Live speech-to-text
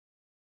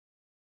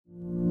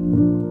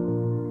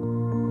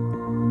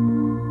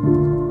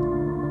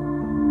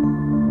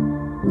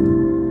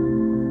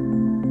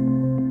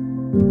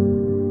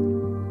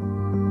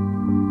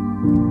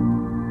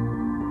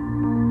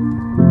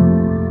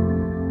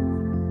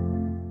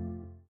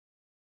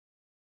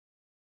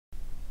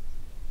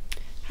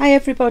Hi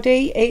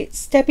everybody,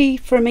 it's Debbie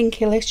from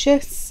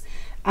Inkylicious,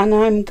 and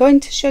I'm going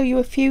to show you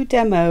a few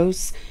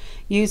demos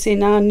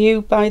using our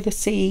new By the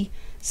Sea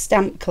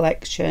stamp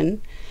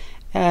collection.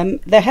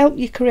 They help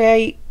you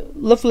create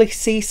lovely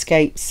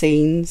seascape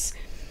scenes,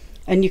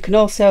 and you can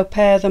also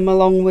pair them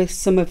along with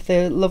some of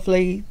the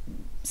lovely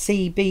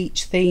sea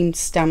beach themed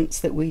stamps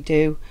that we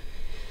do.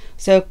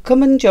 So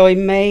come and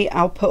join me.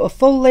 I'll put a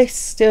full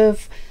list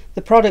of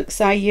the products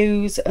I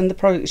use and the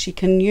products you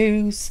can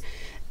use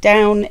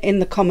down in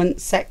the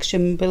comments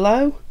section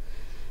below.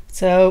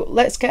 So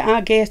let's get our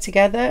gear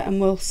together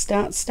and we'll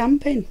start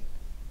stamping.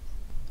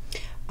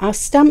 Our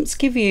stamps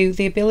give you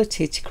the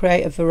ability to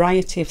create a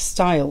variety of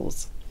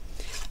styles,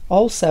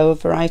 also a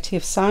variety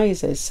of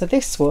sizes. So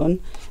this one,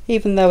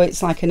 even though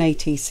it's like an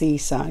ATC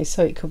size,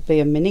 so it could be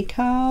a mini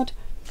card.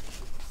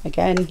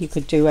 Again, you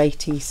could do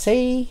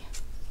ATC.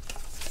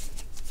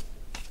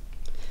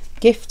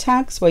 Gift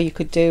tags, where you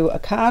could do a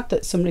card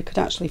that somebody could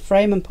actually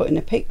frame and put in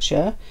a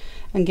picture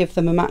and give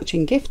them a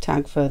matching gift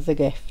tag for the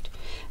gift.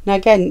 Now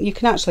again, you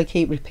can actually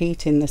keep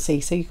repeating the sea,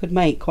 so you could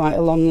make quite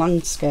a long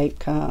landscape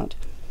card.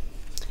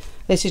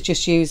 This is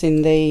just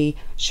using the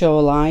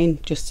shoreline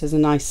just as a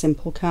nice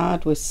simple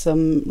card with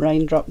some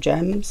raindrop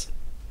gems.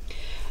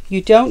 You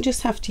don't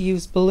just have to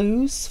use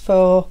blues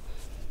for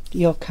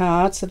your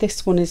card, so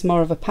this one is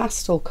more of a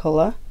pastel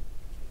colour,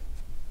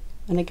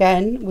 and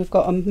again we've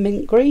got a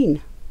mint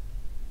green.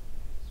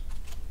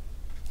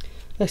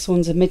 This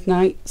one's a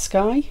midnight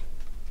sky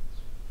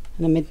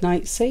and a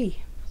midnight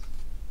sea.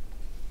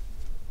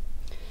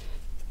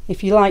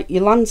 If you like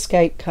your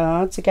landscape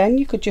cards, again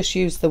you could just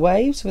use the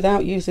waves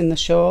without using the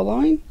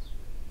shoreline,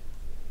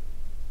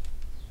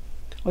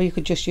 or you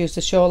could just use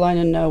the shoreline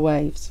and no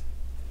waves.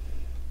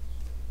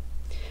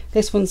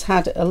 This one's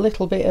had a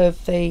little bit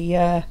of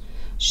the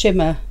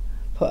shimmer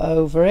put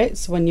over it,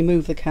 so when you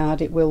move the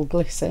card it will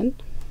glisten.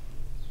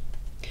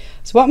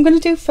 So what I'm going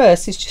to do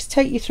first is just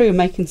take you through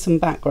making some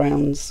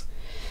backgrounds.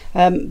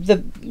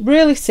 The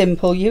really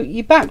simple,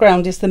 your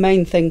background is the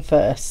main thing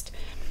first,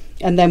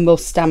 and then we'll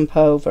stamp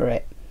over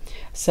it.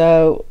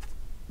 So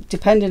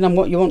depending on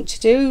what you want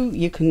to do,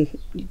 you can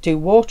do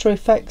water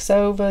effects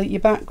over your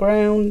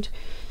background.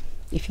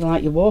 If you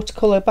like your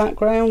watercolour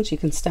backgrounds, you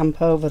can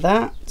stamp over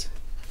that.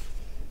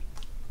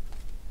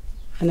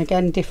 And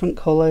again, different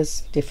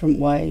colours, different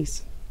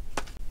ways.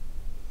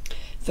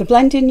 For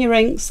blending your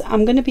inks,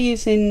 I'm going to be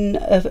using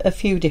a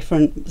few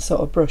different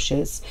sort of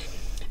brushes.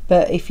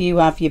 But if you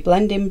have your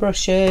blending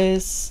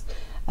brushes,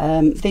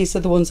 these are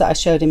the ones that I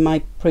showed in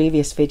my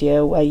previous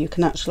video, where you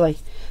can actually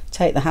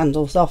take the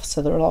handles off,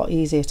 so they're a lot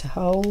easier to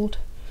hold.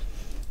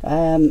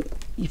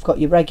 You've got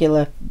your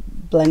regular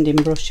blending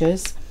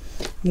brushes.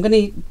 I'm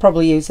going to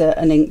probably use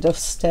an ink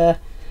duster.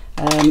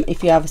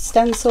 If you have a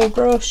stencil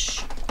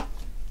brush,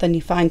 then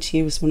you're fine to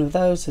use one of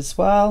those as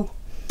well.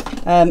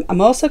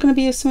 I'm also going to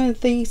be using some of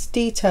these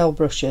detail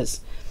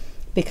brushes,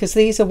 because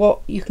these are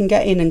what you can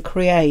get in and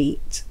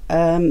create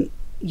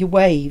your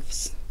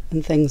waves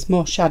and things,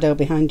 more shadow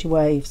behind your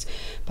waves.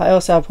 But I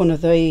also have one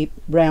of the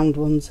round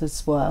ones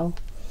as well.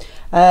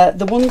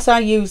 The ones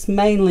I use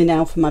mainly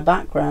now for my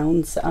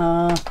backgrounds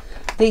are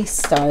these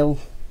style,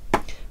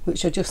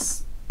 which are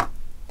just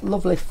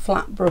lovely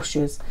flat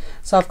brushes.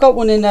 So I've got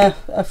one in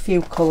a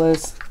few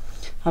colours.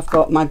 I've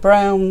got my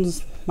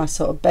browns, my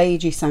sort of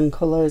beigey sand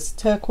colours,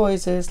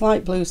 turquoises,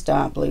 light blues,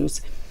 dark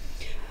blues.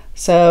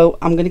 So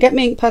I'm going to get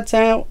my ink pads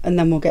out and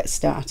then we'll get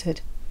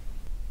started.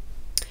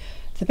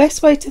 The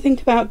best way to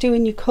think about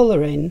doing your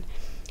colouring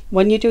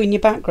when you're doing your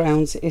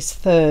backgrounds is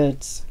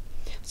thirds.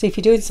 So if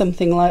you're doing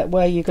something like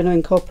where you're going to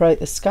incorporate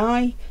the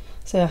sky,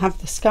 so have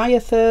the sky a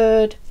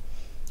third,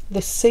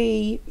 the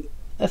sea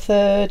a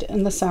third,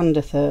 and the sand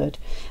a third.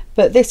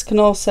 But this can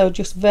also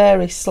just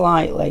vary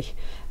slightly,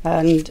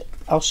 and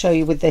I'll show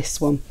you with this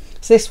one.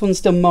 So this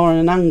one's done more on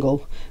an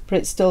angle, but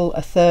it's still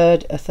a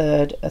third, a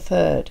third, a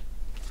third.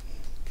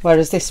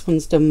 Whereas this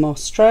one's done more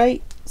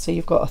straight, so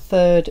you've got a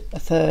third, a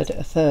third,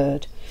 a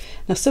third.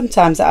 Now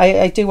sometimes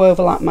I do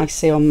overlap my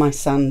sea on my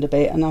sand a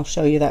bit, and I'll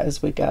show you that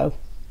as we go.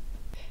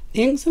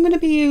 The inks I'm going to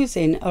be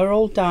using are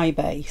all dye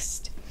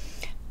based.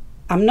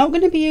 I'm not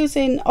going to be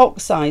using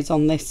oxides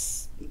on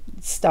this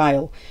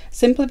style,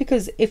 simply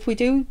because if we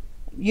do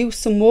use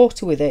some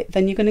water with it,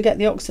 then you're going to get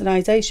the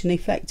oxidization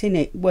effect in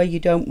it where you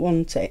don't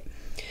want it.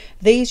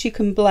 These you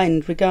can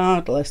blend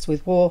regardless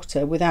with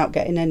water without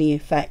getting any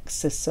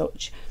effects as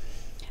such.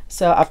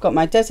 So I've got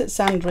my desert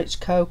sand rich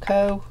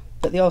cocoa,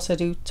 but they also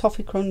do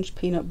toffee crunch,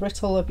 peanut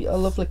brittle, are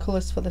lovely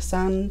colours for the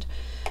sand.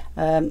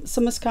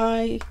 Summer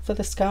sky for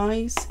the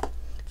skies,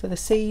 for the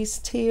seas,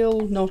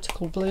 teal,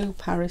 nautical blue,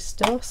 Paris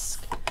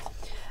dusk.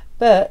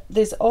 But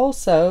there's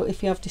also,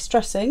 if you have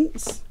distress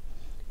inks,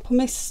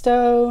 pumice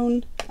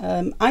stone,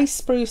 ice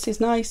spruce is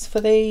nice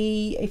for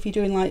the, if you're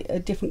doing like a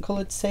different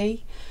coloured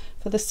sea.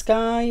 For the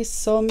skies,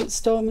 some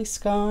stormy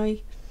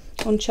sky,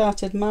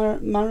 uncharted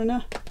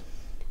mariner,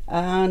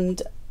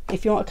 and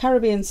if you want a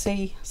Caribbean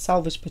sea,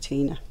 salvage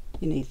patina,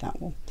 you need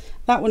that one.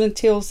 That one and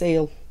teal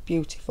zeal,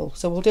 beautiful.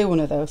 So we'll do one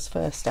of those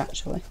first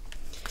actually.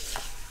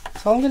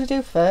 So all I'm going to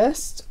do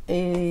first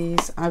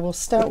is I will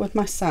start with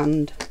my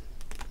sand.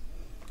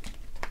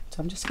 So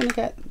I'm just going to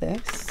get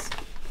this,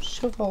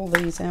 shove all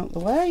these out the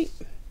way.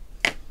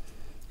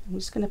 I'm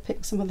just going to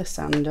pick some of the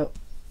sand up.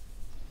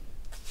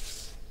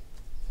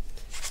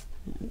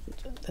 And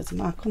there's a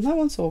mark on that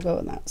one, so we'll go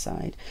on that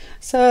side.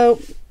 So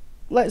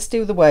let's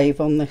do the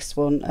wave on this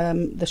one,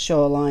 the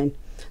shoreline.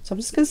 So I'm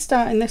just going to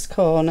start in this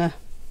corner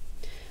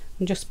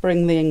and just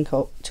bring the ink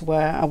up to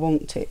where I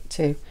want it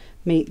to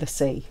meet the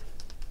sea.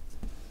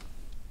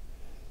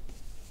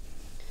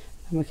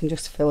 And we can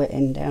just fill it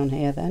in down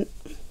here then.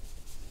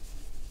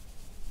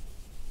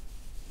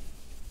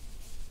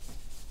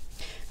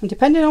 And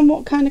depending on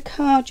what kind of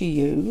card you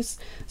use,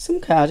 some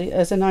card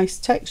has a nice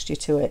texture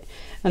to it,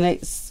 and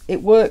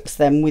it works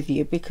then with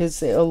you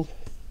because it'll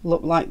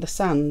look like the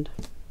sand.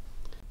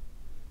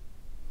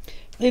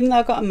 Even though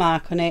I've got a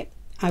mark on it,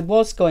 I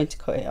was going to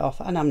cut it off,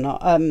 and I'm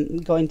not. I'm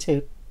going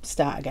to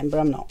start again, but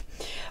I'm not.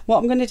 What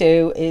I'm going to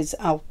do is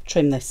I'll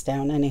trim this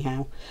down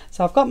anyhow.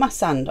 So I've got my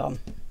sand on,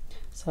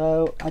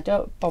 so I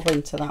don't bob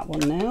into that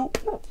one now.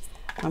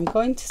 I'm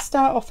going to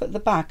start off at the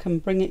back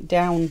and bring it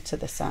down to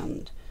the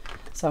sand.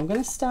 So I'm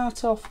going to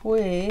start off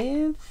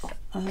with,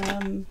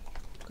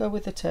 go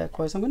with the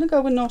turquoise. I'm going to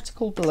go with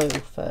nautical blue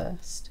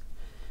first.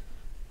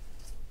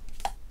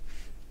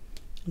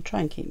 I'll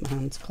try and keep my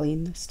hands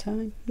clean this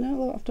time. No,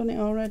 look, I've done it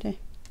already.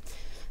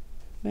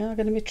 We are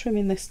going to be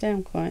trimming this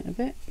down quite a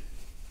bit.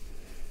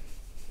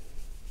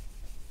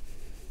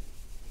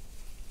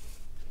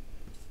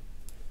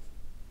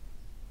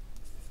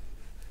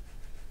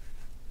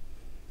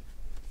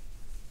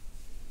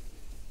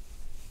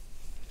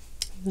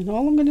 Then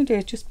all I'm going to do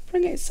is just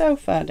bring it so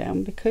far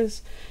down,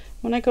 because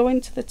when I go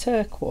into the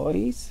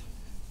turquoise,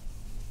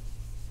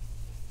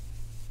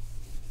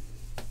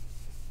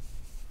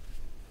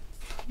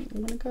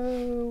 I'm going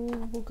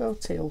to we'll go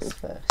teals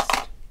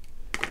first.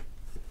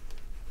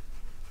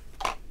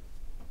 I'm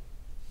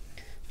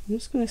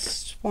just going to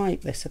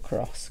swipe this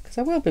across because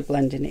I will be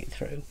blending it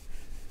through.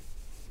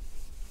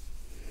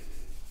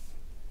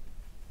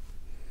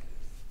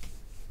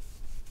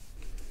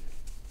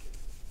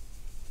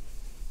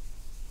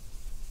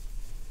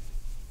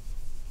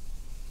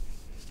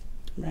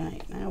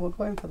 Right, now we're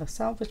going for the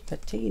salvage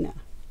patina.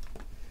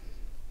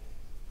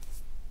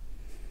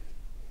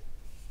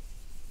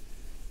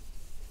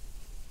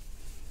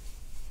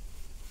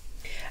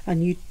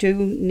 And you do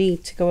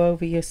need to go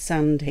over your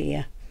sand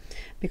here,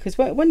 because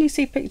when you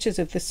see pictures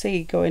of the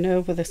sea going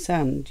over the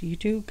sand, you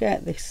do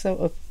get this sort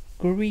of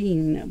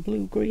green,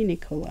 blue-greeny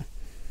colour.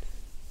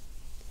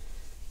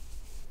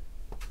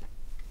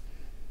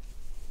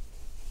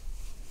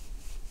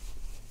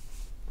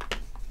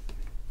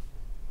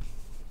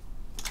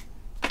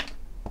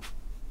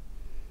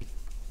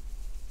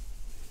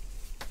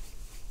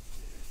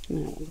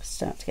 Now we'll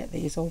start to get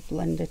these all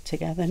blended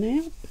together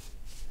now.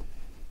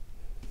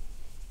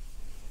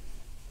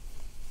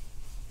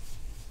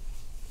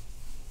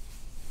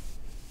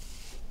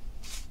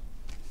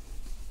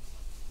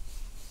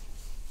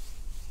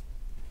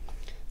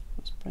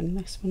 Let's bring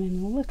this one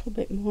in a little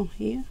bit more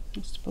here,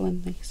 just to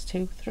blend these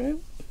two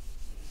through.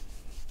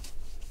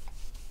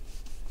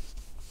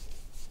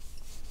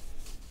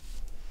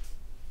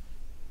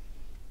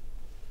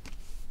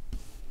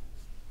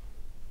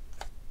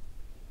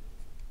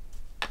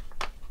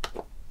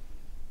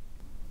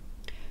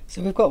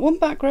 So we've got one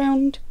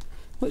background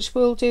which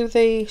we'll do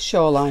the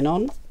shoreline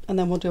on, and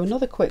then we'll do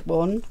another quick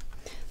one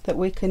that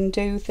we can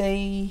do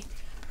the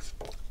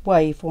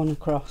wave one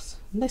across.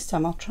 And this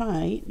time I'll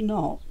try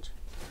not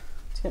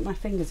to get my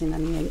fingers in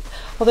any ink.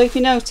 Although if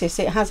you notice,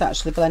 it has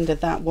actually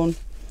blended that one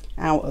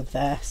out of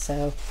there.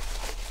 So,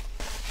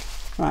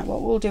 right,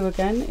 what we'll do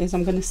again is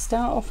I'm going to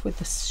start off with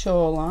the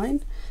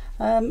shoreline.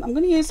 I'm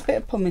going to use a bit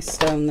of pumice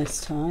stone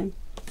this time,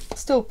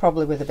 still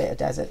probably with a bit of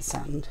desert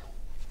sand.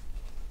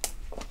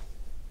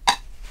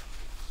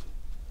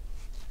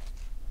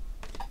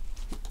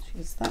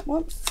 Use that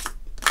one.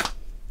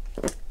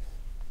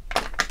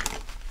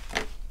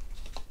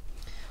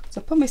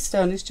 So pumice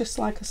stone is just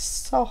like a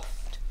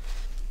soft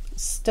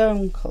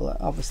stone colour,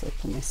 obviously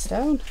pumice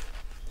stone.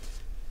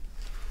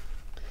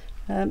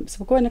 So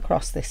we're going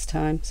across this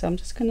time, so I'm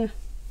just going to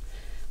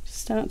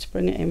start to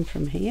bring it in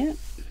from here.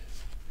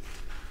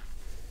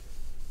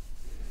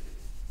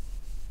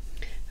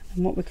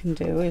 And what we can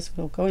do is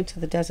we'll go into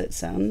the desert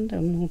sand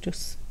and we'll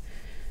just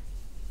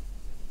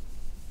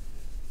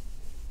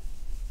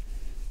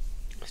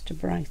to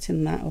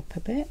brighten that up a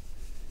bit.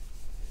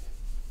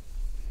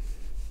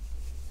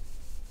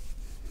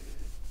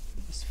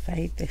 Just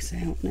fade this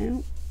out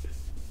now.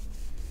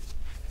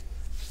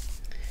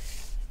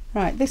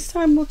 Right, this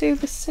time we'll do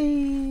the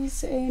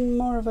seas in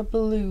more of a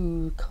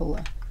blue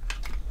colour.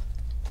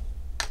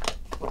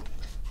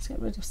 Let's get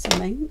rid of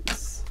some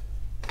inks.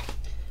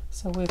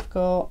 So we've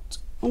got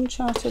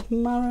Uncharted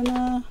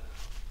Mariner,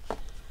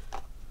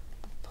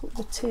 put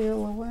the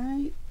teal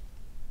away.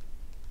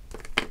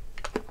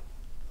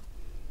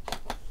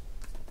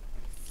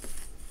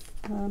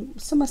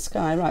 Summer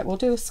sky, right, we'll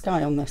do a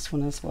sky on this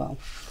one as well.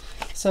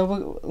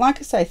 So like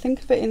I say,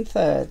 think of it in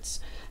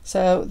thirds.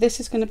 So this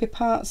is going to be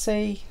part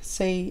sea,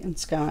 sea and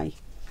sky.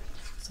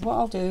 So what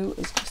I'll do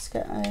is just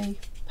get a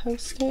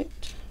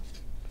post-it.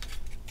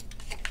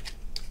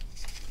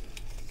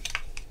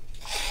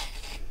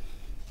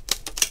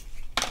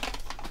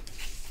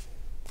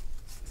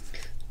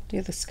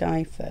 Do the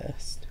sky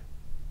first.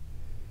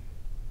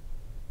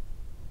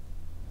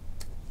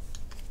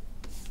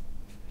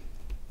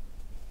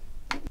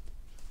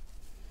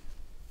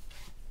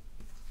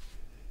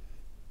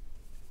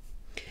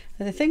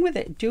 And the thing with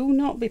it, do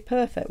not be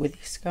perfect with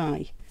your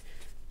sky,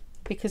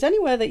 because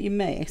anywhere that you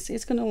miss,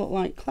 it's going to look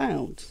like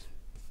clouds.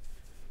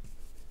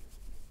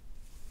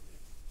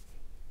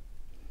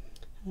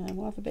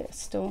 We'll have a bit of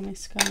stormy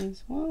sky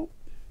as well.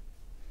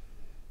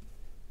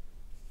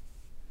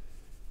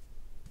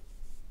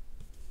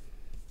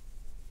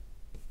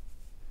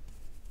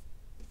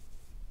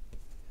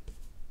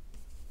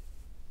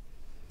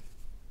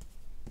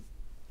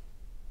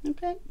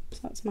 Okay, so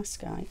that's my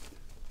sky.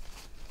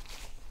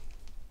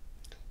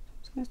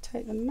 I'm just going to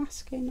take the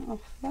masking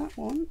off that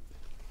one,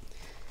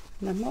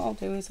 and then what I'll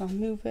do is I'll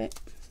move it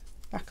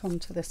back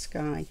onto the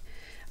sky,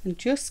 and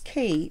just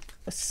keep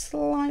a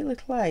slight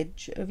little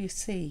edge of your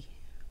sea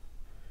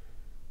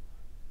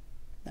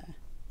there.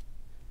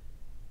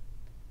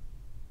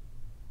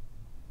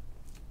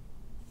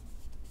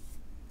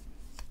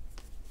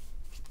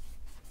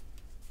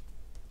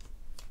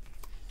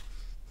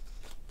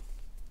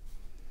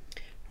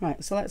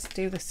 Right, so let's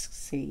do the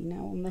sea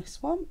now on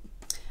this one.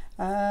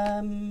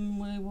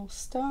 We will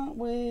start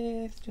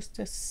with just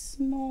a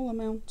small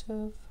amount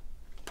of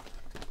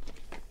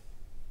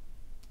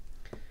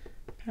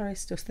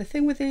Paris dust. The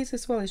thing with these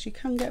as well is you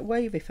can get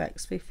wave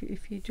effects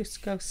if you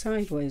just go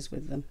sideways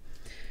with them.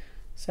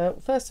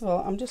 So first of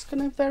all, I'm just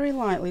going to very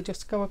lightly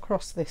just go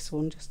across this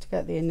one just to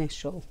get the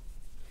initial.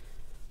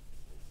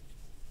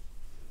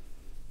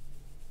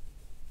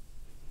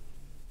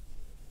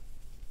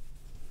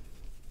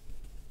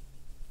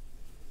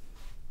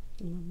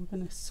 And then we're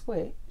going to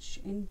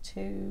switch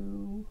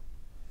into,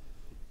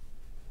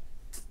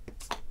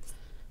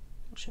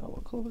 not sure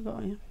what colour we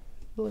got here,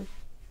 blue.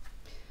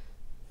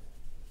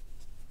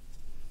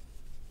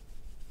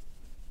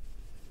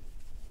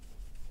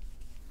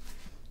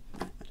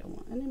 I don't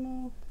want any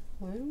more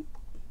blue.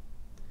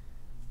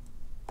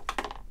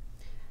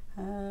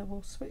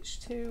 We'll switch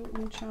to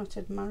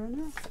Uncharted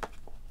Mariner.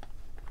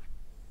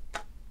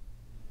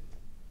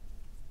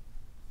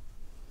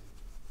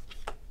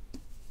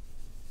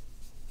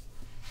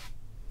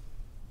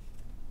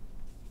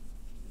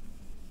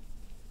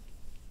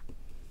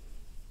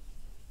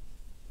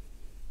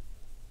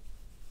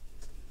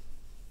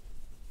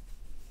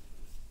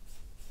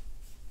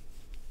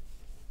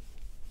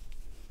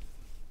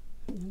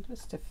 And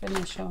just to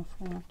finish off,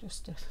 we'll have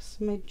just a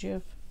smidge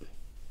of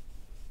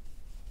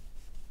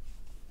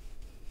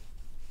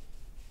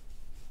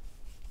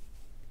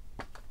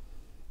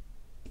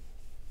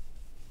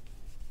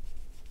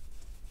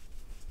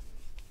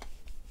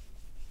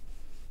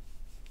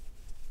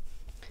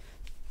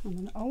and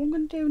then all I'm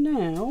going to do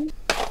now,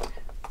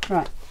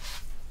 right,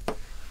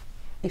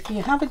 if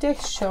you have a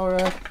dish or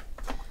a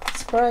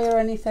spray or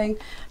anything,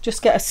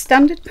 just get a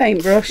standard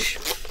paintbrush.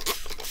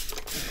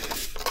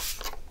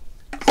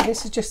 So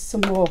this is just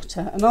some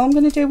water, and all I'm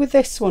going to do with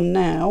this one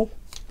now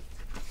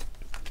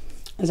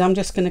is I'm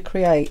just going to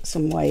create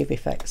some wave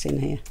effects in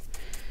here.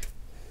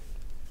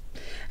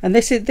 And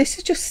this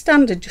is just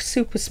standard, just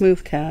super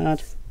smooth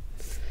card.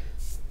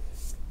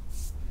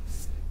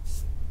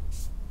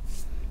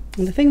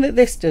 And the thing that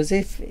this does,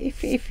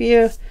 if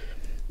your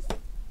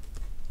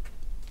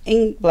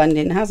ink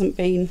blending hasn't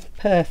been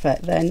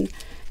perfect, then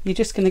you're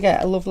just going to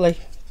get a lovely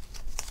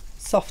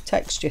soft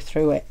texture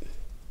through it.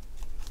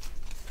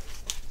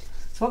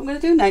 So what I'm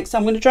going to do next,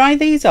 I'm going to dry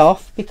these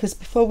off, because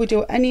before we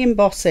do any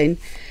embossing,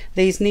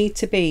 these need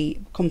to be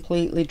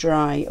completely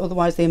dry,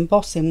 otherwise the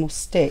embossing will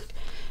stick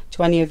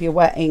to any of your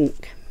wet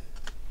ink.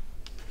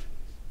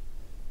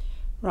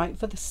 Right,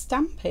 for the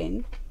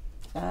stamping,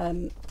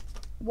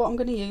 what I'm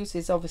going to use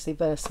is obviously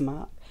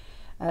Versamark.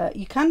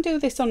 You can do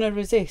this on a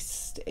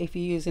resist if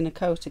you're using a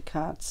coated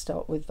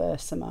cardstock with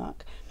Versamark,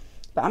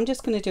 but I'm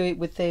just going to do it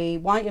with the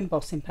white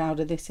embossing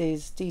powder. This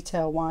is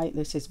Detail White,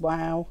 this is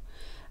Wow.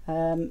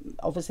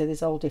 Obviously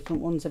there's all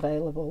different ones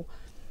available.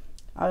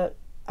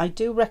 I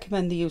do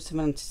recommend the use of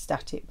an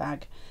anti-static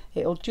bag.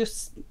 It'll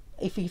just,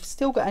 if you've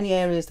still got any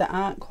areas that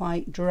aren't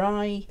quite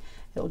dry,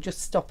 it'll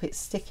just stop it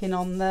sticking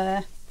on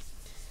there.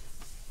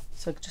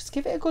 So just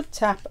give it a good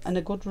tap and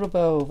a good rub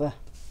over.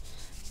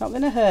 It's not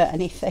going to hurt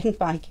anything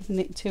by giving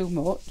it too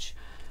much.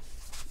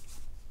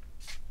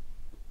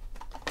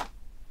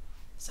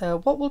 So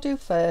what we'll do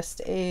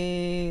first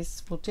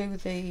is we'll do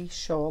the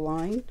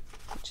shoreline,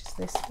 which is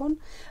this one.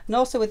 And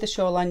also with the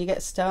shoreline you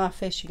get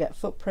starfish, you get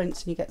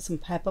footprints, and you get some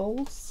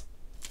pebbles.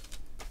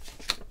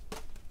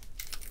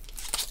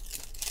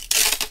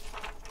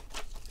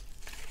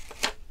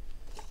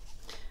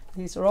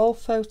 These are all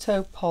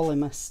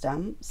photopolymer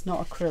stamps,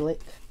 not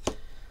acrylic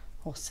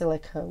or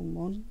silicone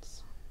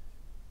ones.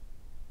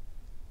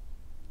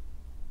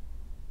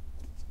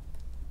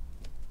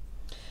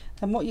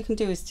 then what you can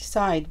do is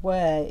decide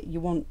where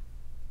you want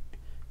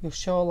your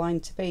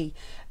shoreline to be.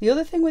 The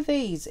other thing with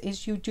these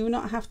is you do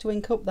not have to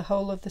ink up the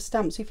whole of the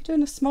stamp. So if you're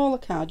doing a smaller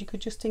card, you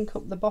could just ink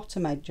up the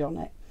bottom edge on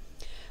it.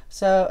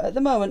 So at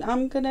the moment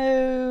I'm going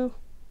to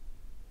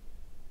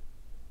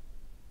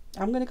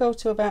go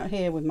to about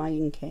here with my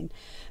inking.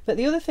 But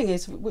the other thing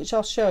is, which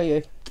I'll show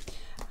you,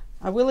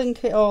 I will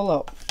ink it all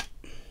up.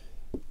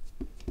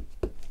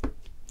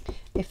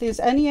 If there's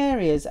any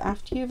areas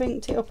after you've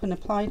inked it up and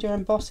applied your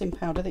embossing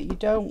powder that you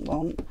don't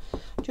want,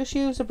 just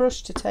use a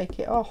brush to take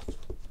it off.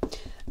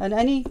 And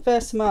any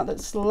Versamark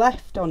that's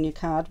left on your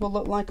card will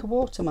look like a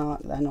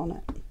watermark then on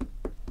it.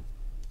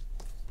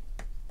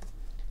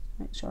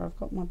 Make sure I've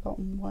got my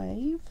bottom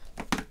wave.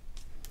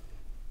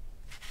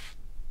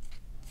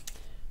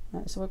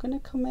 Right, so we're going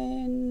to come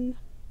in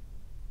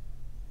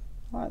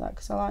like that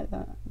because I like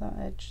that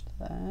edge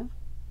there.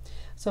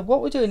 So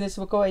what we're doing is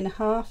we're going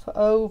half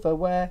over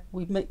where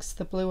we mix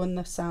the blue and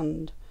the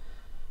sand.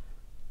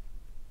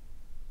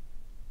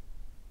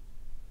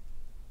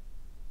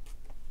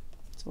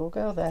 So we'll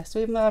go there. So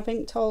even though I've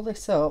inked all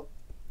this up,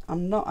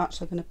 I'm not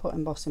actually going to put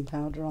embossing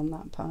powder on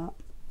that part.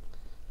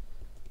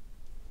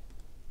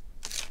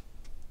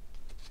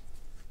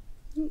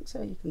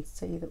 So you can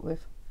see that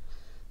we've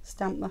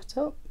stamped that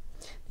up.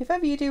 If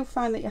ever you do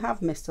find that you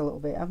have missed a little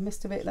bit, I've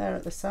missed a bit there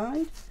at the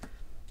side.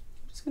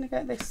 I'm just going to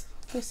get this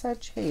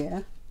edge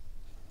here.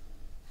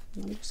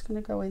 I'm just going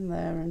to go in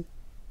there and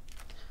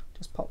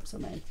just pop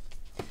some in.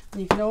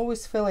 And you can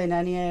always fill in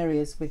any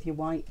areas with your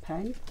white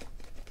pen.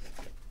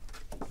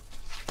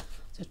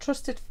 It's a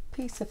trusted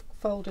piece of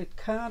folded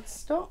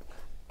cardstock.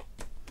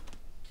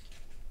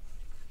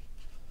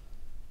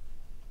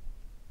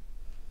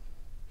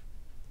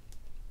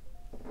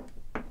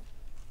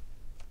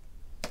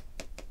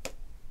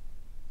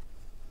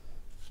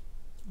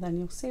 Then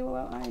you'll see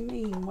what I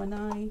mean when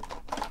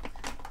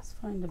let's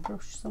find a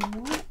brush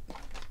somewhere.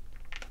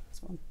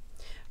 This one.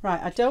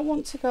 Right, I don't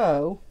want to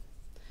go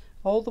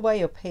all the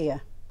way up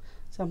here,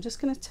 so I'm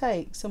just going to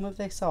take some of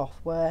this off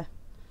where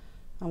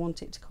I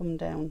want it to come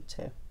down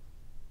to.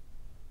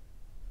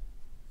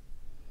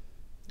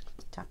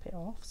 Tap it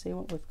off, see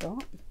what we've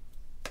got.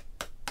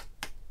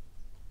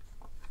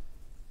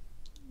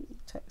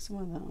 Take some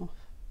of that off.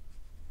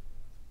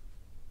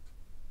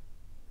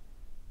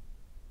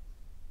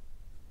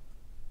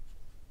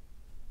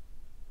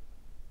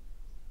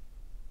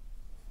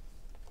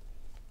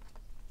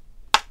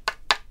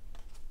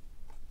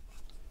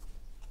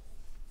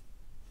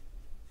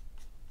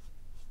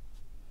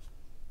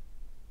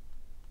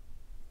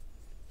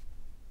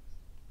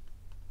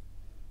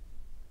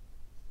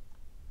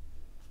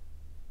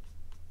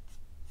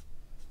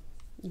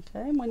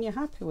 Okay, and when you're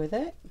happy with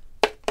it,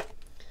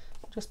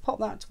 just pop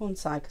that to one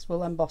side because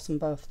we'll emboss them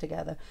both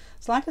together.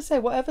 So like I say,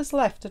 whatever's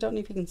left, I don't know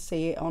if you can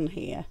see it on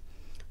here,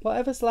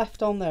 whatever's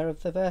left on there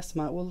of the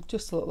Versamark will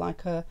just look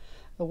like a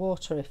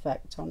water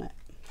effect on it.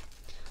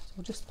 So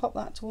we'll just pop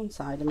that to one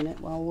side a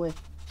minute while we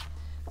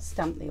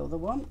stamp the other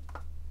one.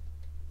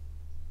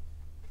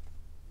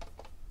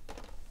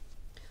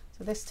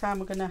 So this time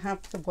we're going to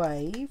have the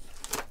wave.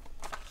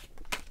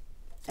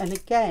 And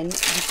again,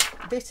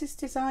 this is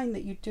designed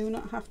that you do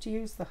not have to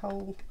use the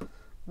whole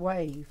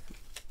wave.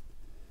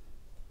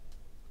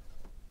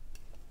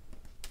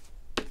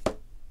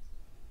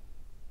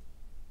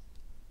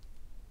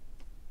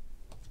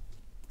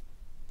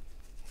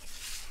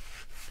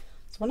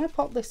 So when I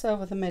pop this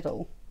over the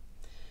middle,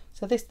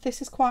 so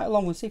this is quite a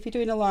long one, so if you're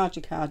doing a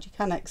larger card you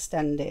can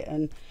extend it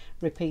and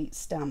repeat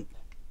stamp.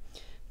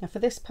 Now for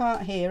this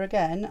part here,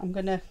 again, I'm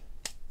going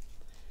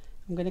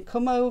to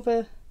come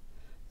over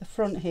the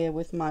front here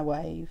with my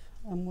wave,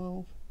 and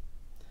we'll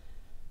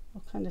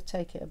kind of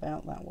take it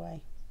about that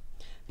way.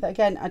 But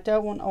again, I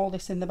don't want all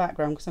this in the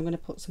background because I'm going to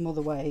put some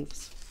other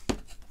waves.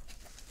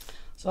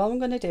 So all I'm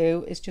going to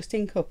do is just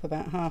ink up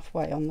about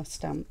halfway on the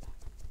stamp.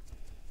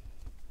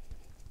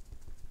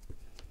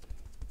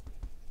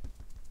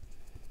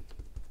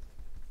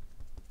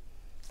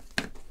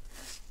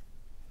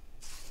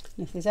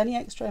 And if there's any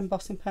extra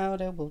embossing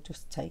powder, we'll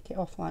just take it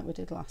off like we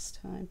did last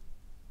time.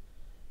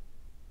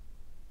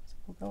 So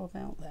we'll go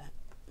about there.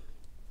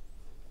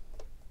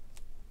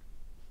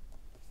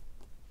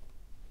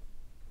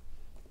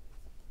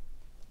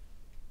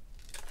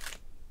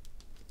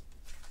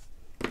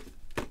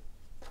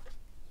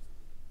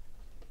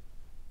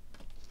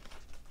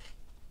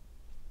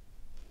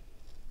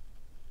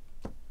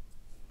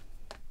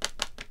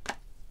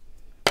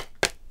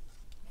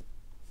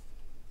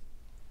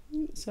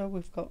 So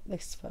we've got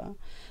this far,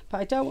 but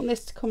I don't want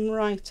this to come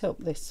right up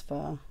this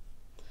far,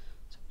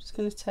 so I'm just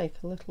going to take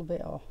a little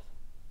bit off,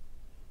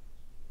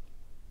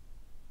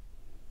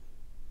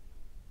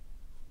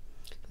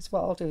 because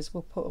what I'll do is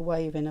we'll put a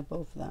wave in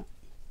above that.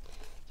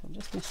 So I'll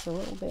just miss a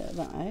little bit of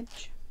that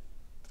edge.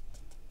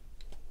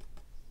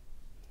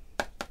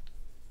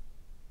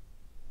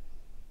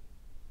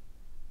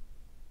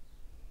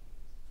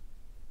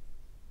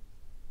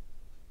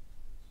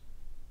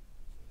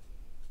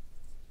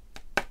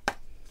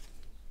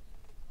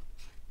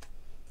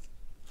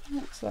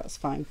 So that's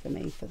fine for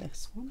me for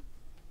this one.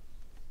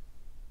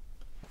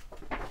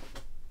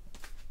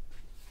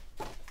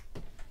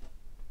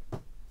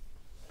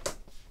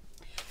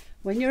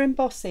 when you're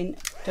embossing,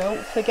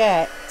 don't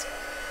forget,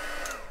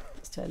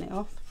 let's turn it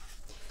off,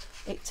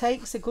 it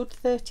takes a good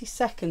 30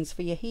 seconds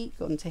for your heat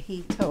gun to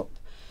heat up.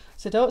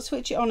 So don't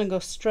switch it on and go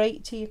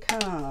straight to your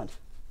card.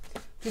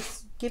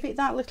 Just give it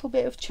that little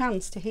bit of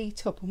chance to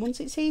heat up, and once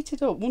it's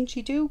heated up, once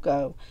you do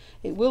go,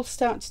 it will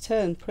start to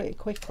turn pretty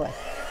quickly.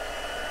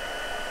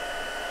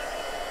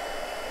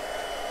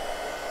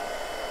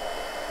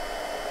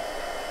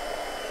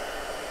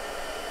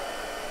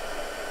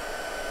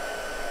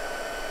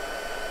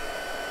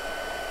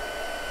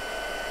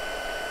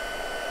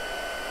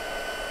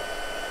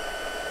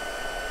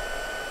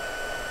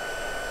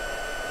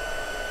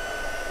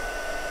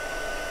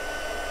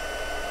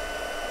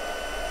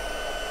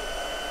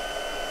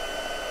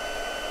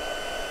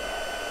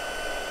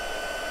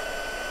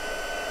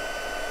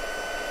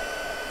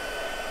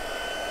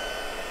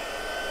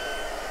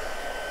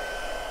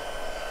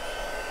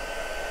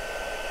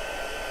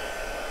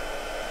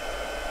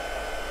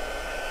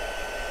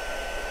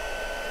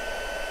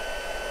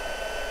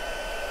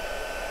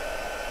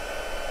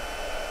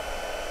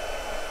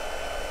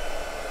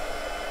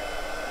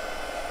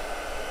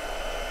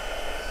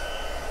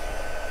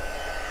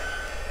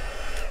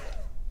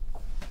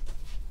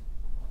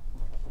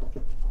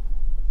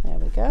 There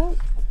we go.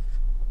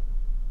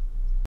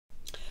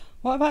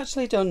 What I've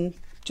actually done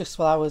just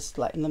while I was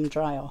letting them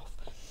dry off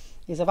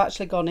is I've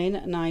actually gone in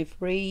and I've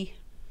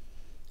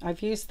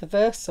used the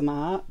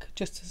Versamark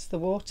just as the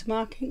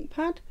watermark ink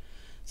pad,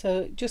 so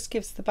it just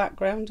gives the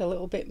background a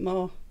little bit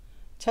more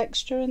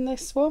texture in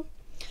this one.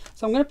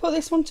 So I'm going to put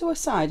this one to a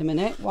side a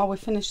minute while we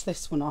finish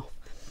this one off.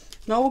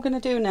 And all we're going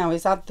to do now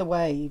is add the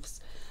waves.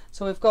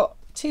 So we've got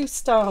two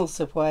styles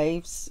of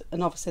waves,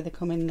 and obviously they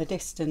come in the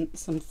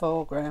distance and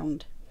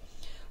foreground.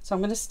 So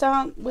I'm going to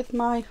start with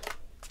my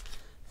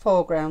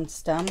foreground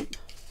stamp.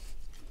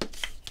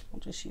 I'll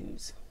just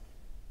use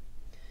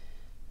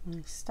my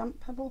stamp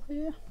pebble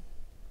here.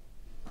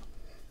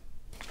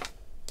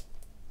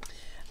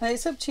 And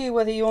it's up to you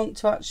whether you want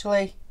to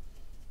actually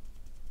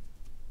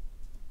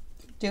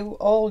do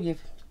all your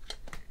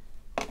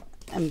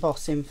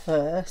embossing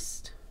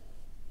first.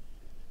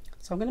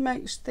 So I'm going to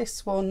make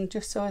this one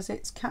just so as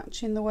it's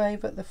catching the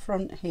wave at the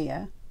front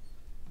here.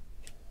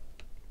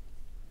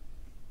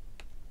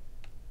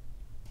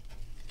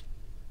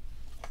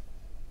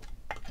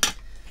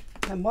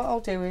 And what I'll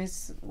do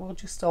is we'll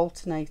just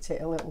alternate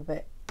it a little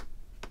bit.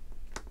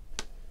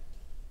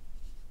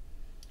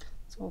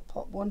 So we'll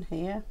pop one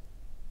here.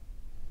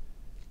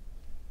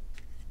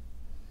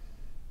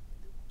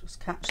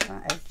 Just catch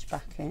that edge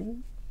back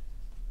in.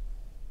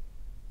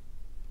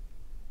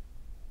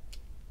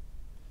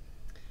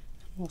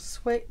 We'll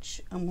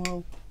switch and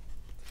we'll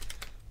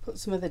put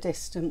some of the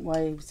distant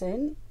waves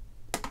in.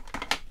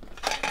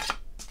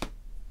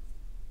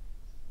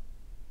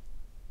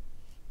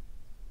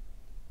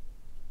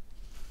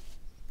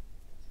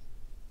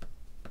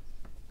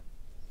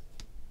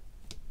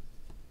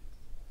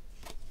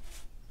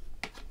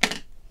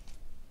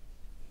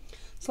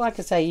 So like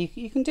I say,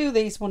 you can do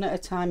these one at a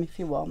time if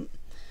you want,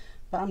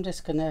 but I'm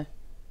just gonna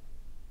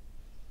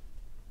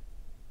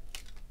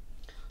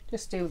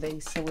just do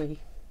these so we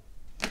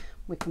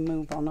can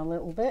move on a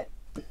little bit.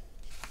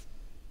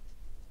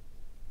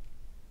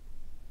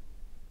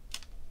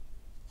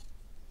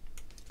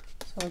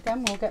 So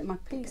again, we'll get my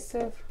piece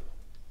of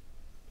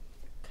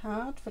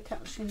card for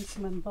catching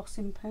some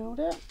embossing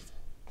powder.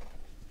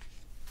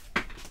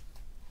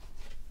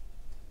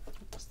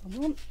 That's the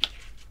one.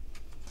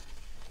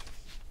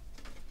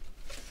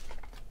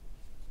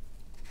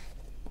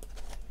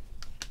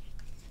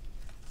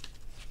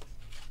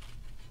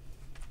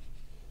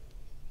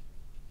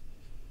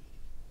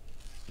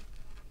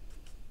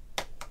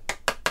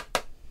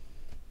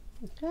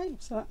 Okay,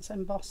 so that's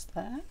embossed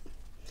there.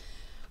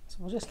 So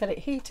we'll just get it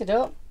heated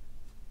up.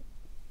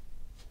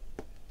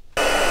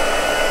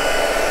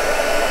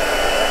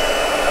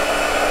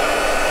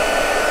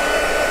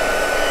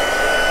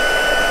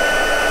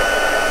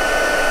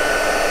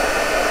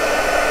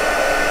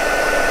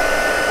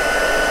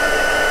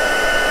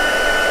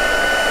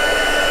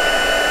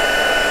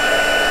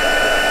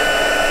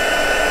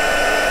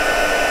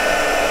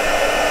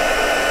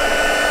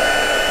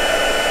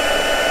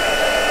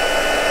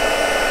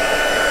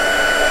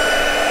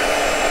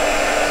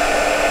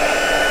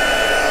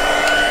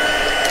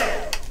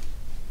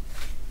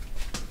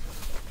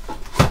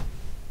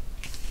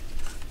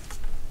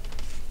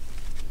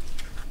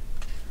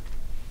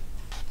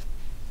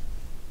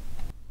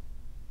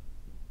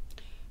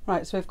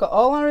 Right, so we've got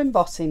all our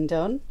embossing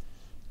done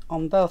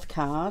on both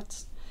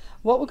cards.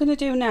 What we're going to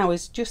do now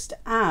is just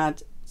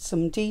add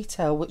some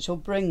detail which will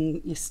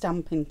bring your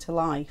stamping to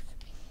life.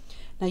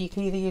 Now you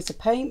can either use a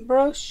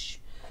paintbrush,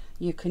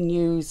 you can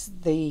use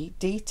the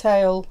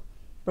detail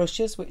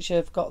brushes which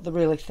have got the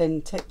really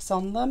thin tips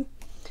on them.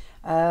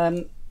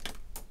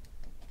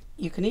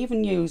 You can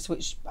even use,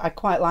 which I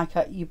quite like,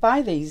 you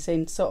buy these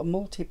in sort of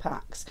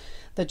multi-packs.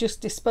 They're just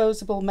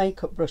disposable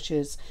makeup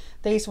brushes.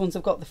 These ones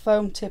have got the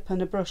foam tip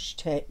and a brush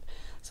tip,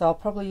 so I'll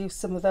probably use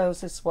some of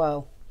those as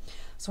well.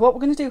 So what we're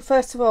going to do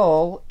first of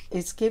all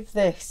is give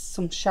this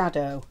some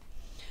shadow.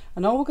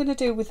 And all we're going to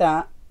do with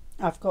that,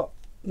 I've got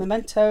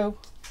Memento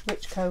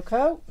Rich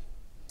Cocoa,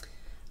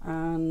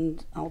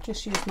 and I'll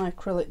just use my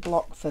acrylic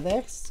block for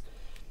this.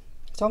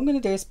 So all I'm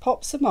going to do is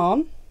pop some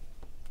on,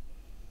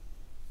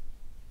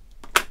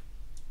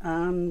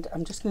 and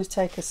I'm just going to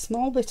take a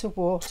small bit of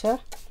water,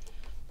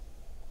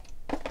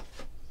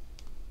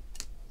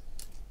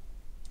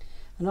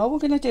 and all we're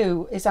going to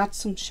do is add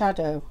some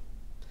shadow.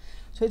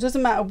 So it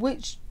doesn't matter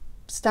which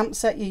stamp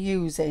set you're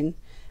using,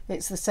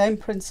 it's the same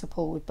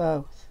principle with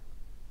both.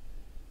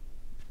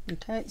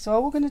 Okay, so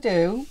all we're going to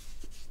do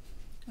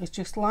is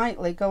just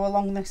lightly go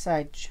along this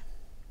edge.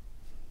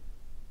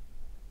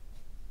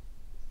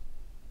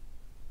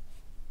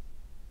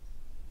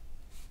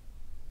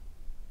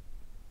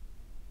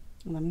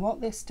 And then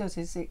what this does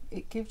is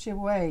it gives you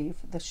away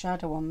the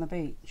shadow on the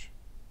beach.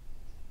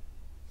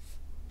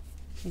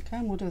 Okay,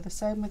 and we'll do the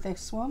same with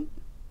this one.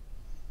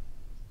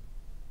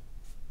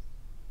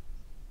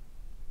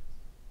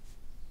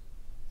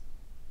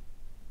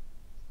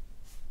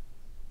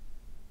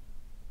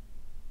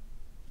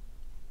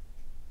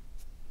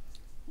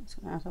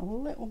 Just going to add a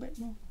little bit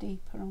more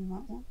deeper on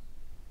that one.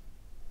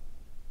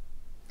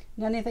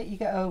 And any that you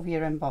get over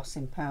your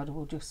embossing powder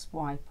will just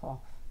wipe off.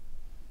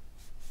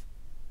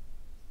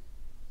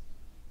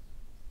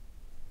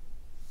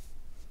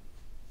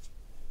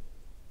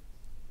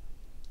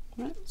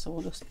 Right, so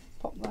we'll just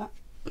pop that.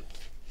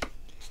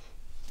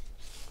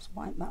 Just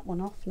wipe that one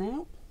off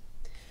now.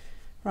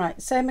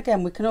 Right, same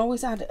again, we can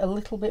always add a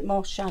little bit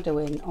more shadow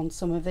in on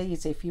some of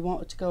these if you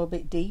wanted to go a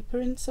bit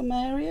deeper in some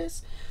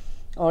areas,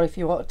 or if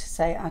you wanted to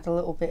say add a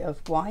little bit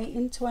of white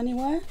into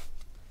anywhere.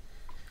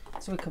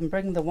 So we can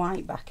bring the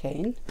white back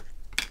in,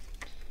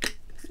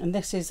 and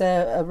this is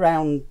a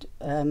round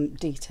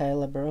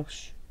detailer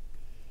brush,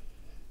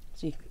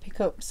 so you can pick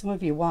up some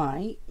of your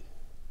white.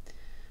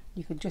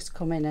 You could just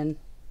come in and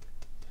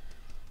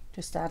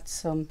just add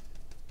some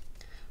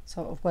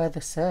sort of where the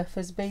surf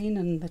has been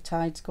and the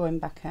tide's going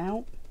back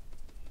out.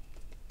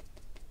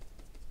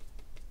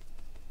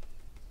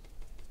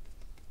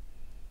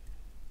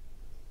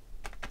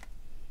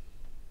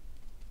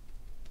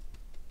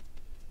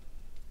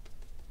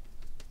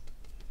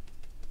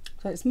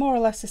 So it's more or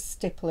less a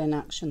stippling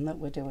action that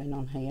we're doing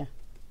on here.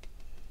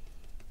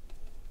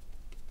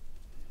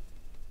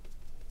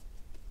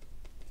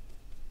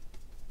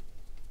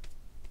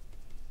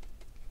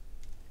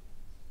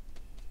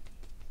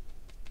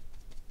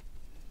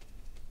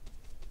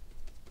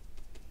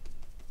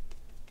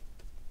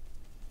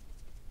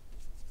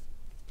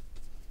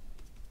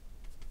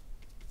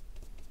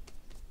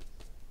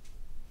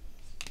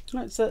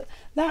 Right, so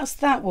that's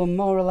that one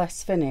more or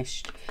less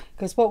finished,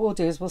 because what we'll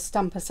do is we'll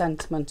stamp a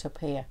sentiment up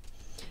here.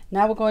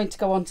 Now we're going to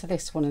go on to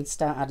this one and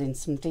start adding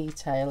some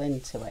detail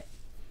into it.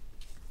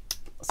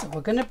 So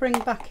we're going to bring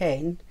back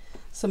in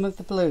some of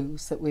the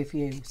blues that we've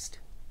used,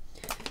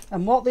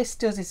 and what this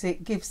does is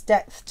it gives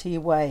depth to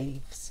your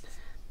waves.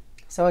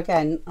 So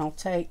again, I'll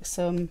take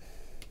some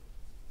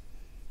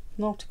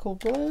nautical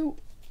blue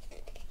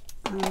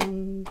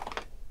and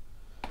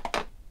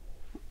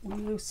we'll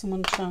use some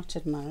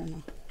Uncharted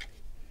Mariner.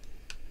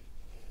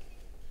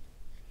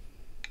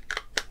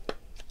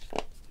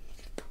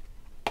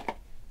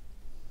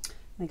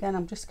 Again,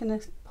 I'm just going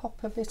to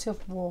pop a bit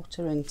of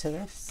water into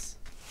this.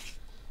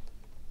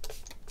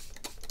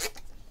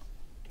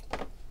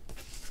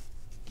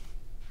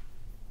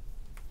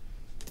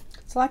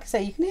 So like I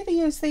say, you can either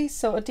use these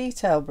sort of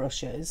detail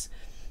brushes,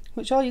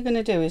 which all you're going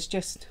to do is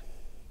just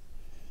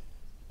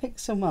pick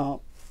some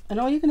up, and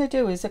all you're going to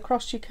do is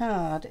across your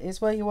card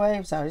is where your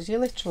waves are, is you're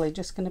literally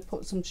just going to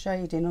put some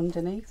shading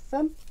underneath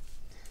them.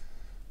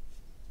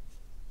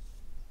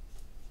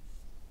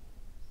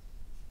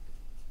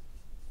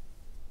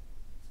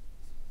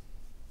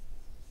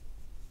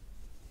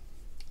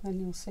 And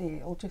you'll see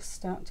it'll just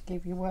start to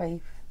give your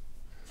wave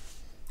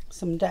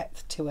some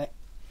depth to it.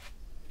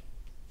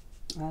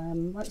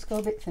 Let's go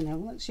a bit thinner.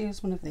 Let's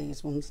use one of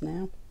these ones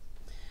now.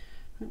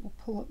 We'll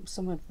pull up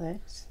some of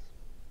this.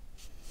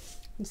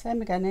 And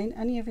same again, in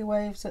any of your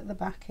waves at the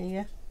back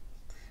here.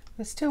 If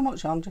there's too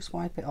much on, just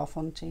wipe it off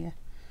onto your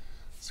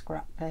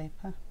scrap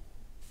paper.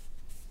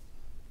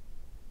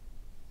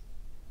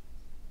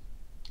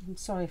 I'm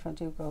sorry if I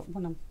do go,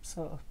 when I'm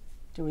sort of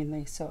doing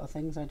these sort of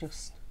things, I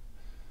just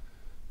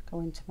go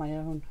into my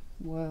own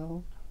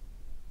world.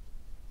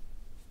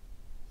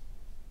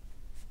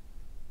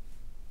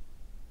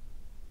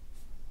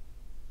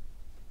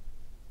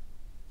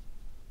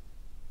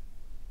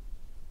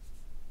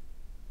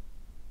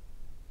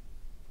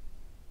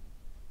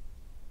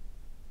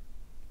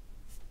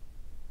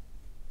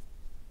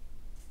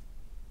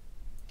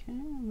 Okay,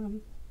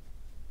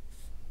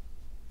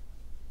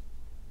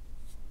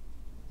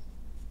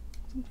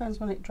 sometimes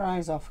when it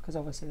dries off, because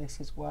obviously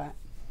this is wet,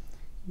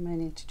 you may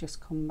need to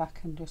just come back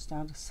and just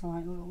add a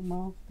slight little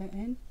more bit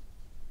in.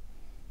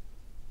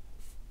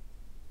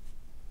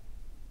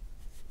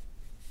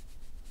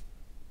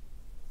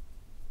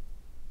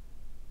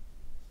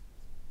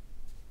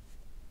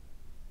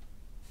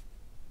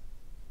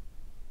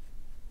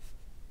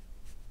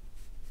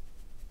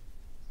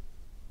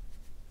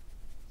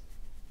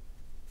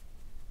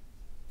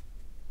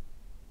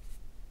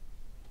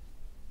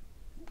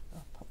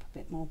 a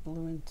bit more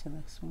blue into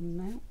this one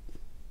now.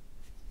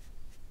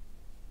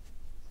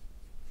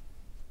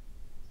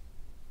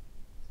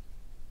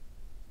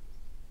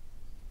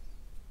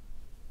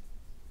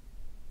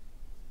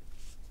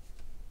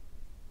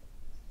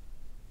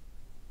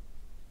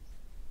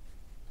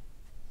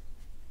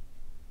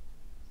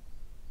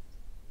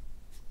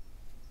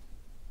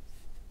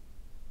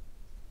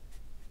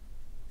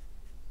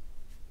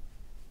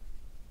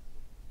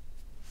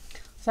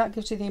 So that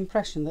gives you the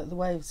impression that the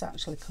wave's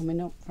actually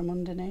coming up from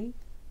underneath.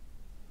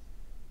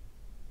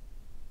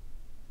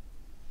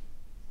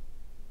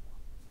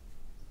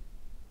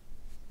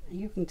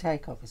 You can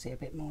take obviously a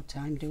bit more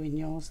time doing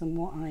yours than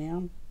what I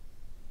am.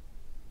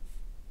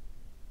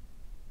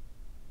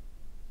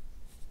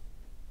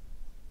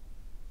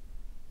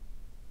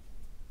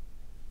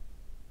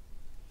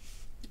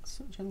 It's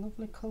such a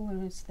lovely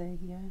colour is the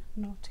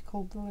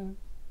nautical blue.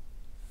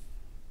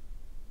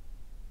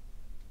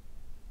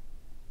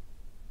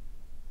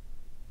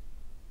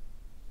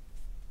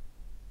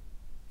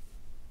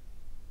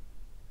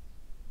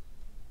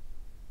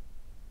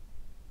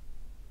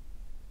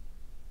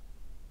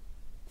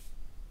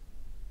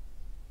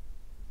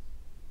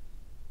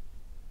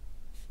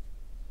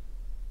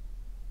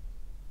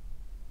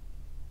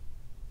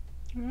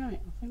 Right,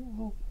 I think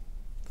we'll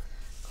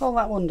call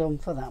that one done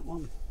for that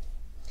one.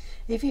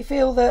 If you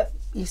feel that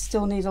you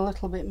still need a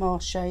little bit more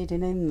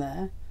shading in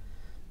there,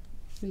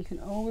 you can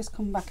always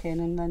come back in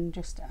and then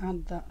just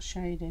add that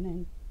shading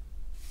in.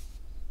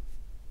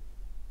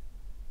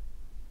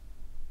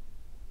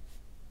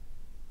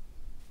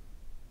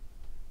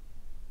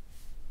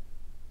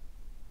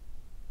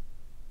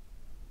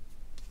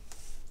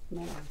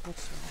 Now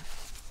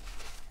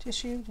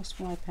just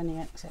wipe any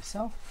excess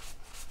off.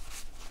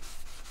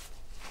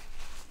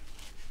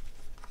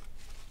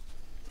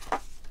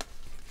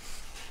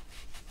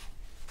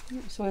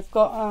 So we've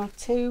got our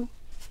two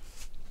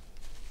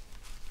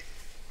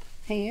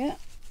here.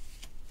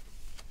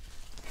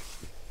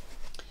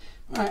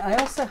 Right, I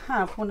also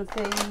have I've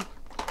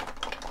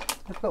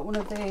got one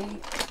of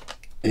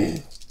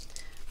the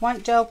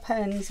white gel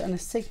pens and a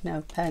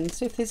Signo pen.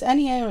 So if there's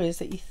any areas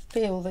that you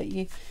feel that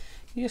you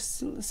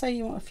just say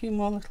you want a few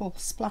more little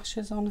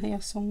splashes on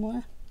here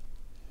somewhere,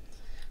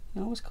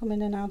 you always come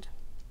in and add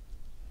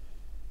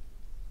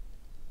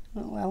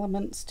little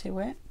elements to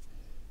it.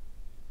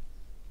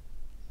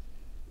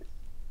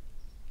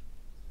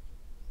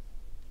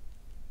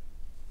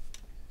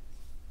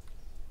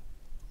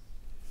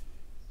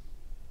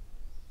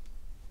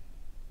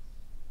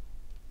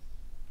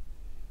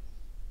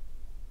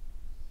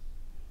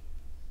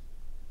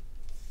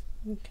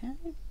 Okay,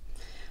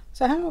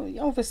 so how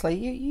obviously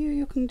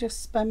you can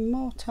just spend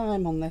more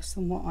time on this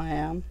than what I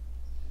am.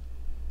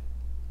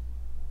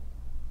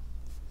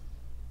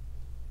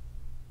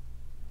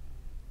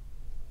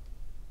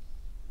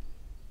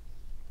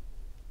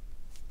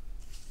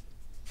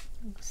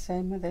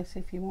 Same with this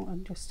if you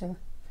want just a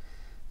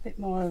bit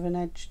more of an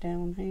edge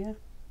down here,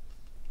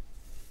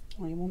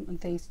 or you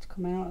want these to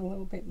come out a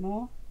little bit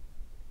more.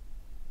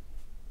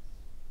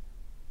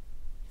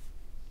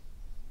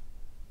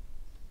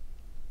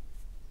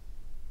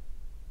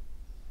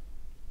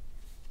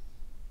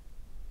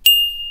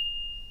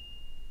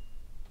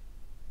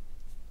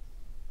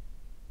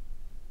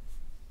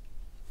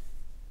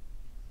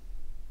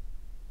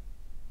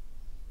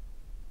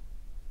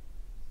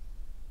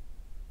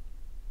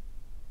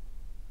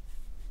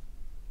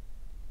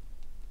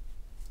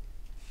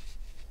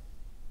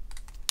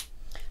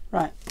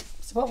 Right,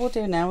 so what we'll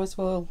do now is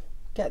we'll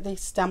get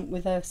these stamped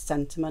with a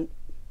sentiment.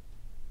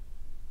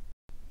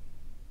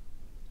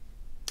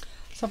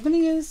 So I'm going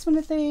to use one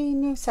of the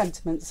new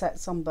sentiment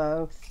sets on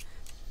both.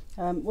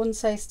 One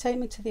says, take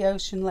me to the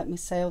ocean, let me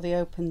sail the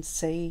open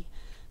sea,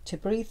 to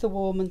breathe the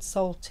warm and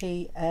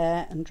salty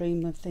air and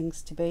dream of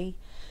things to be.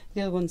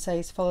 The other one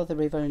says, follow the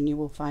river and you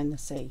will find the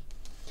sea.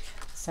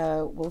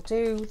 So we'll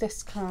do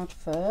this card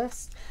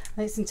first.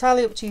 And it's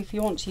entirely up to you if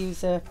you want to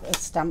use a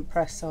stamp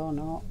press or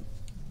not.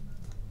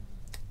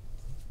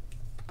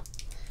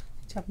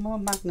 To have more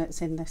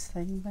magnets in this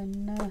thing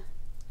than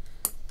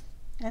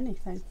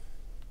anything.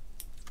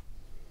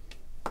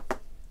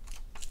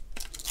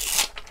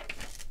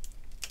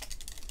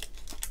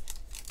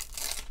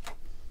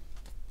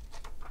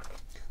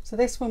 So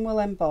this one will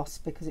emboss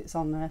because it's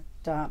on a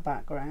dark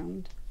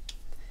background,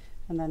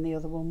 and then the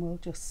other one will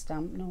just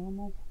stamp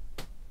normal.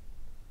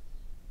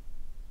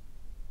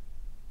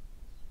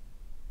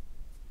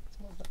 So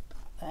we'll put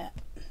that there.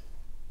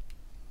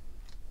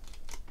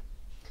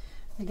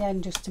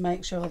 Again, just to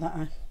make sure that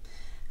I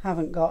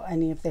haven't got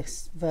any of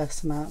this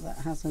Versamark that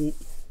hasn't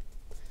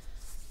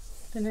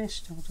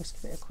finished, I'll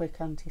just give it a quick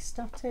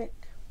anti-static.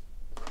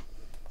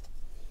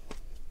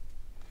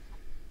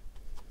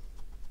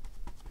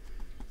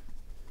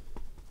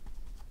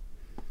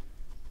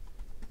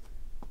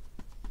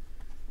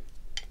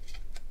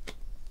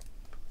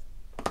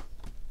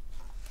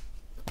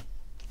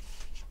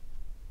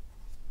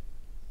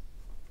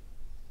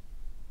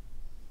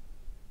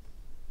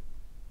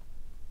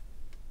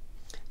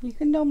 You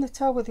can normally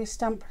tell with your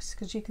stamp press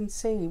because you can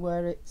see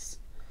where it's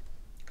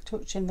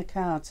touching the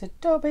card, so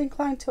don't be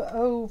inclined to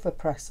over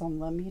press on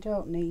them, you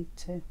don't need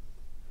to.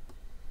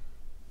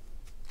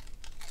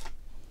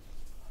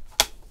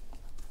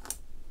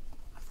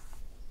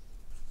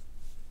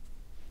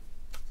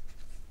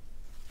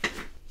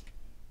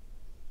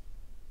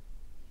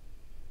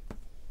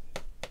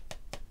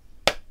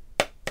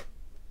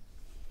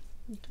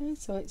 Okay,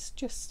 so it's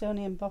just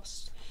only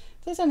embossed.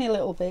 If there's any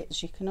little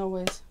bits, you can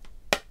always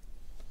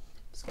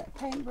just get a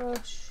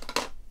paintbrush,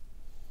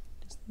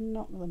 just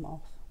knock them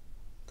off.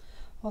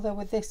 Although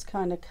with this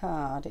kind of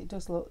card, it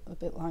does look a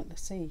bit like the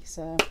sea,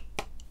 so.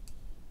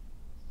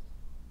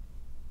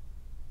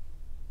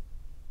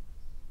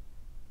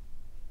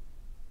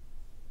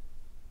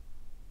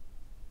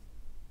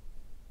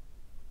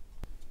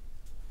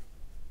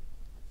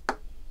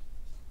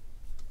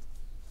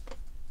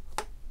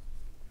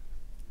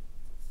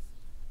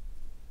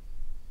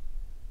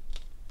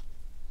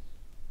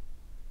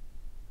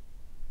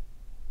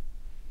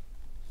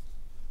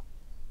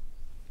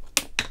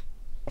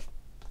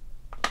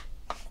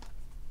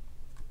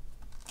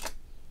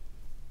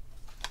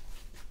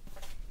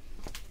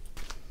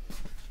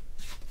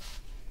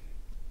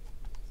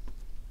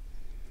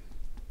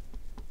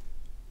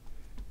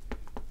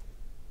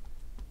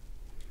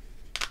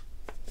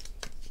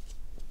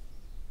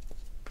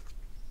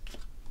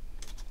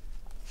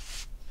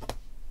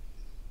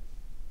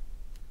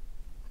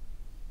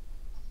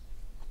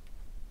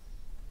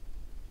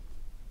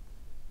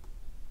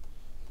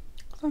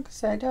 Like I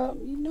said,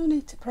 you don't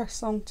need to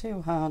press on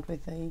too hard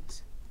with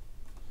these.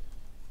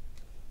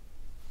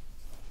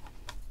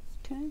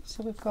 Okay,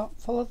 so we've got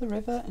follow the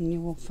river and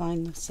you will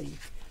find the sea.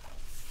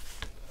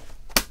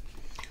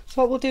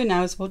 So what we'll do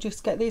now is we'll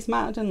just get these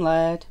matted and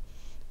layered,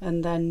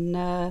 and then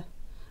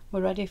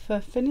we're ready for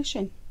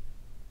finishing.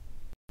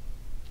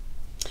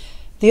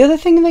 The other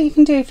thing that you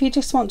can do if you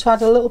just want to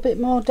add a little bit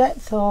more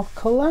depth or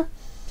colour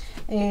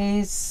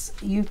is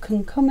you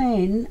can come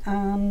in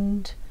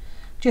and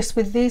just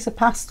with these are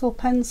pastel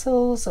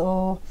pencils,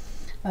 or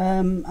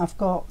I've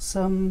got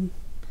some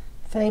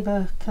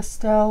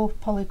Faber-Castell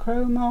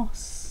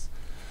Polychromos,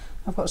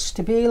 I've got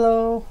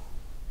Stabilo.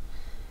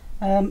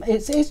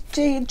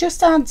 It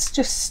just adds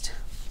just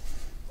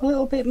a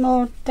little bit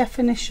more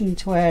definition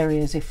to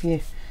areas. If you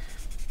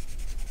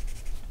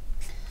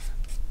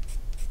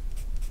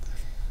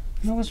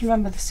always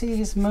remember the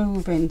sea is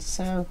moving,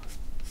 so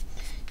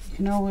you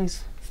can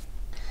always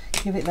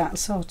give it that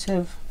sort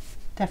of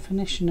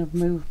definition of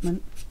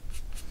movement.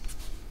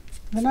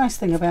 The nice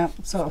thing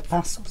about sort of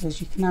pastels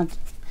is you can add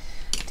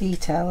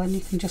detail and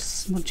you can just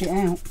smudge it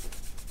out.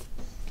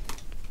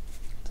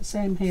 The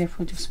same here if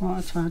we just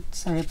wanted to add,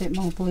 say, a bit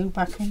more blue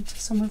back into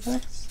some of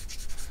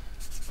this.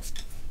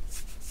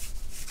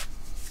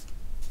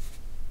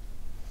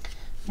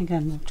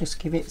 Again, we'll just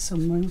give it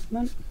some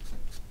movement.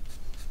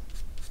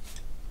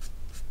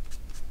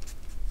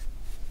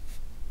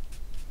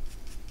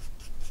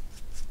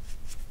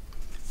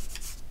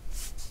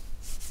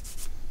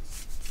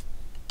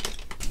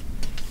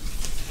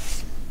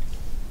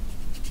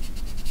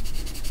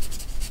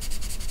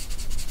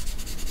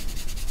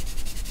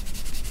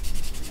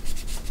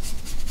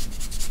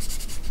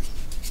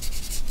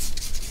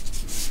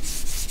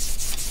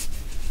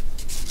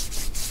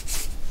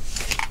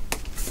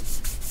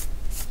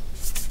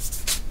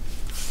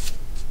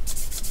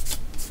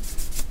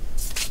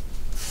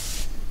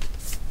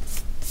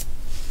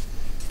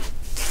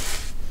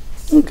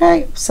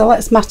 Okay, so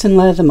let's mat and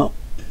layer them up.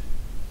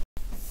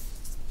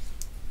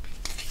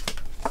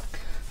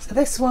 So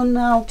this one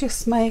I'll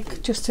just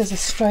make just as a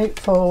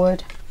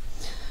straightforward,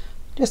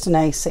 just an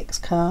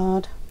A6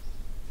 card.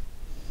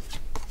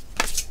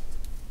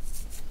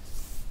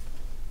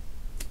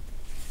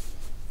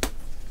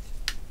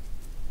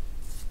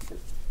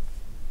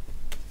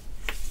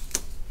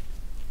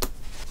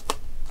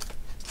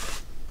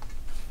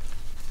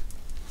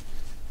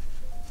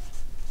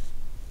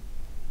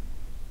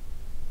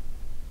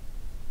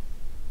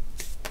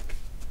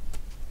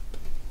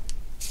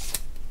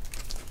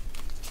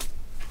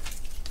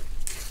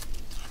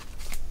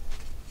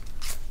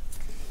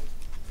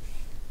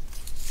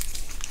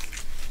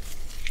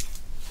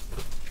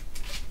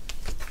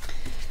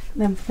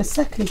 And then for the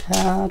second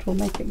card, we'll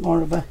make it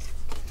more of a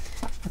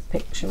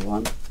picture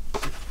one.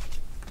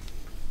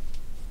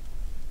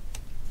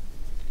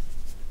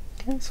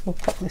 Okay, so we'll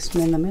pop this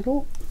one in the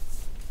middle.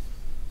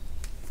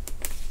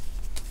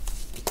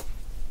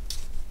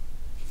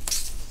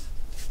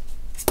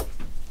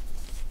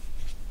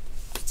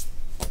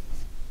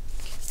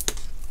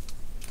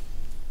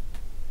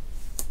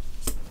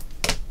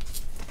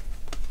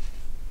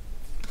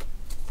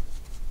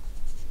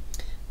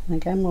 And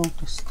again, we'll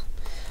just,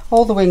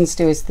 all the wings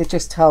do is they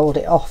just hold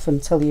it off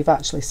until you've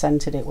actually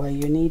centered it where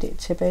you need it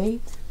to be.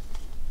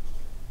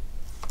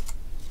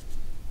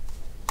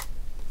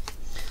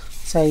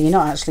 So you're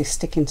not actually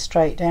sticking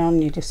straight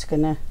down, you're just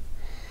going to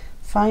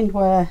find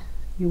where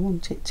you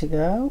want it to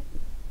go.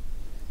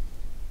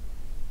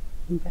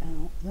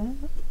 About there.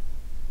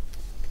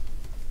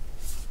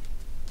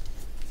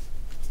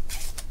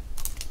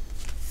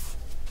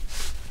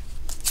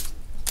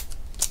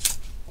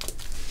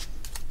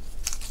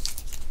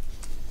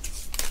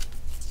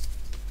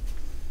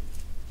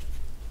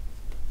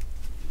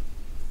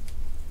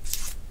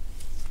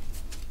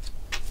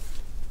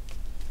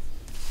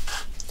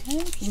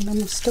 and then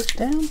we're stuck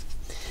down.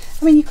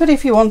 I mean, you could,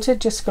 if you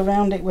wanted, just go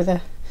around it with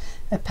a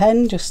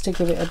pen just to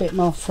give it a bit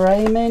more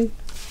framing.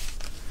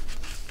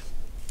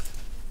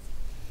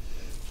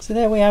 So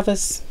there we have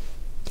us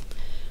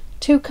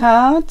 2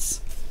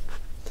 cards.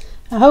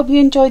 I hope you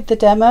enjoyed the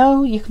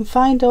demo. You can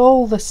find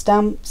all the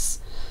stamps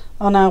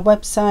on our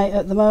website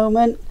at the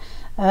moment,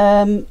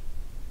 and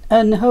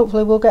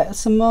hopefully we'll get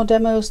some more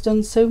demos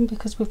done soon,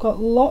 because we've got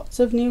lots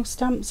of new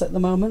stamps at the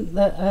moment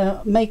that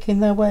are making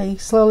their way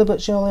slowly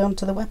but surely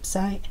onto the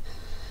website.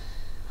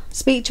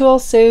 Speak to you all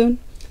soon.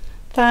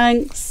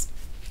 Thanks.